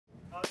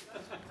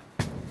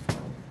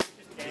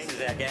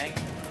with our gang.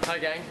 Hi,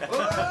 gang.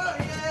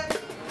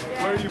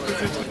 Where are you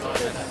positioned?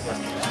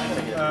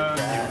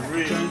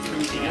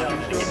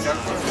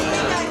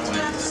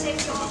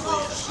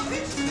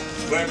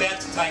 We're about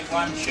to take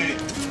one shoot.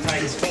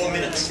 Takes 4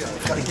 minutes.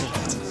 That's pretty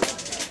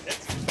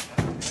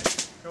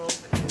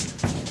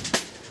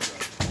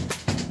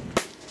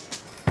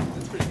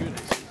good.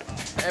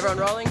 Everyone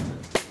rolling?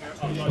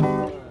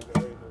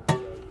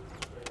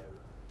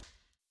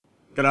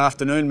 Good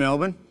afternoon,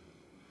 Melbourne.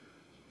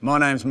 My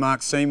name's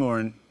Mark Seymour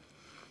and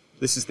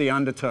this is the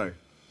Undertow.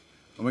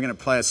 And we're going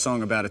to play a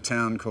song about a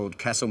town called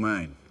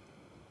Castlemaine.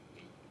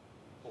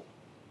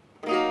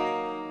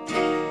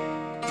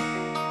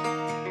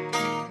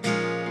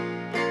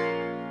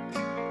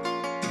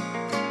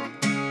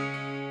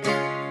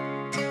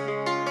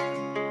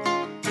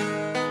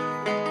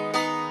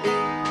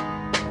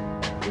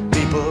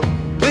 People,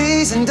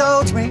 please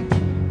indulge me,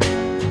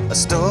 a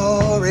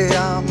story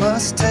I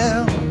must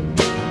tell.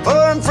 For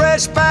I'm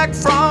fresh back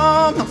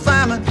from the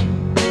famine,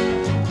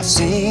 I've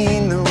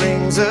seen the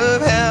rings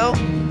of hell.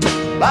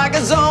 Like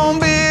a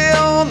zombie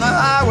on the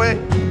highway,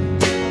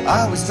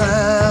 I was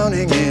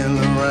drowning in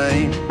the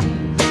rain.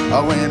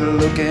 I went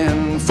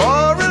looking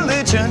for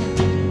religion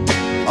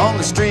on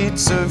the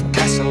streets of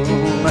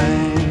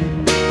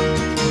Castlemaine.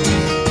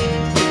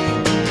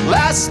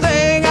 Last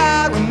thing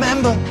I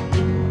remember,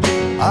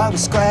 I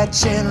was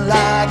scratching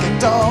like a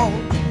dog.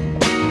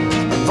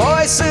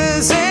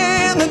 Voices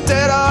in the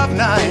dead of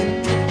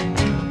night,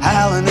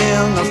 howling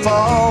in the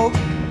fog.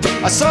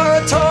 I saw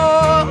a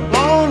tall,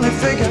 lonely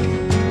figure.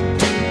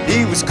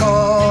 He was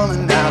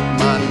calling out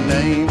my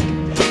name.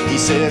 He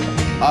said,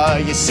 "Are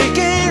you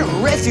seeking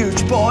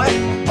refuge, boy,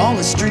 on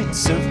the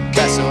streets of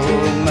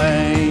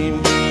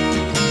Castlemaine?"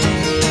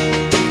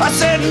 I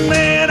said,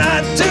 "Man,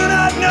 I do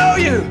not know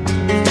you.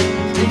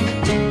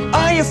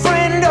 Are you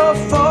friend or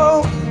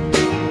foe?"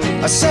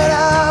 I said,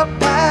 "Our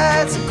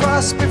paths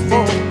crossed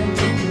before,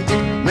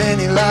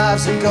 many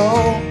lives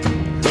ago.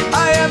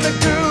 I am the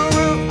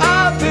guru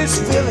of this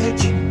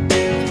village,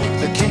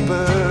 the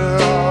keeper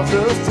of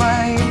the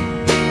flame,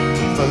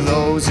 for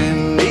those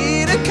in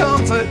need of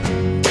comfort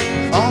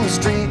on the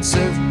streets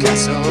of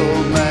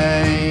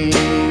Castlemaine."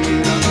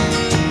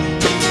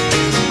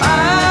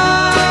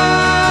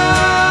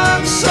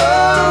 I'm so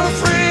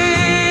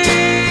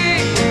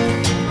free.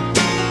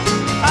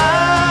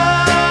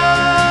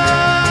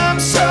 I'm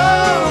so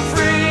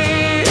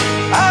free.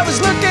 I was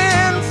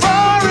looking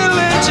for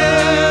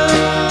religion.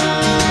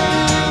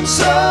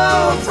 So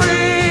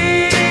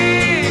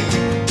free.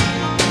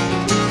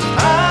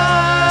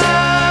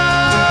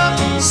 I'm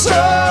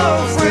so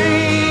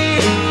free.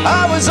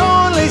 I was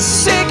only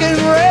seeking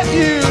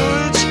refuge.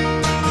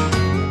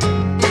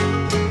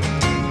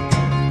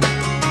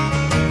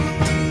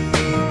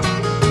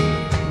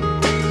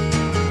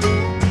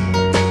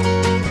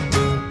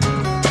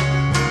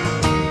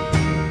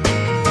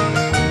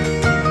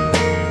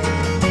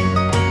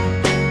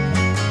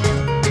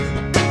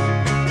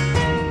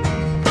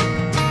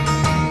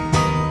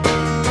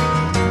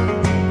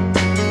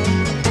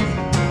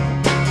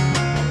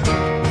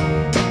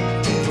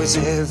 There was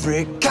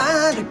every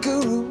kind of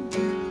guru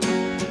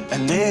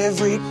and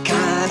every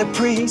kind of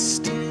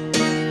priest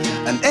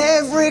and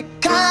every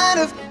kind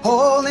of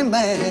holy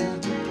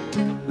man,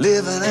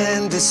 living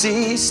and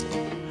deceased.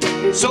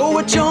 So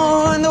I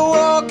joined the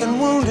walking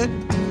wounded,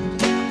 I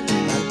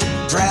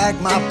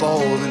dragged my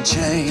ball and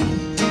chain.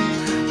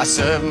 I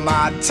served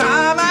my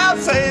time out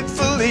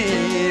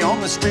faithfully on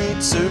the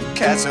streets of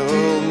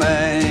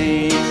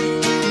Castlemaine.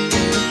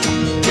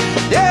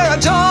 Yeah, I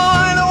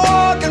joined the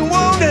walking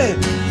wounded,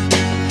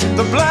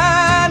 the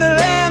blinded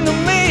and the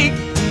meek.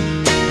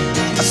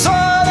 I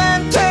saw them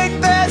take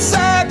their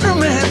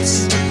sacraments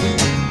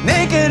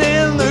naked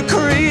in the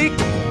creek.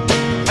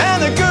 And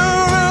the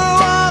guru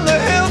on the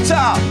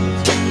hilltop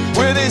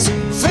with his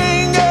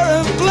finger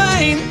of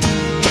blame,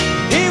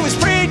 he was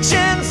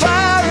preaching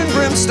fire and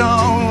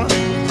brimstone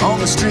on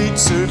the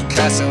streets of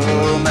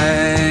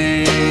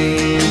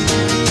Castlemaine.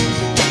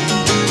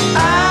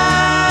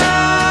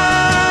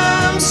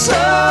 I'm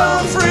so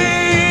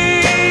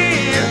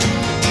free.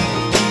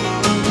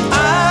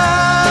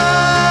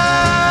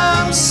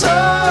 I'm so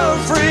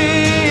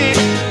free.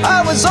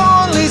 I was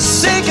only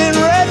seeking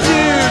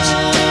refuge.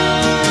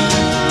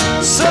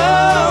 So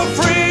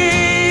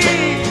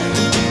free.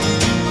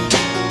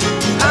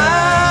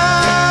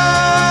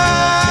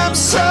 I'm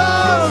so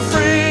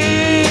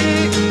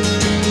free.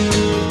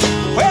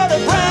 Well,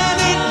 they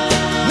branded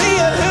me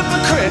a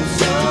hypocrite,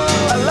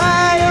 a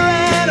liar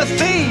and a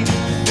thief.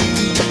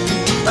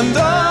 And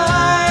though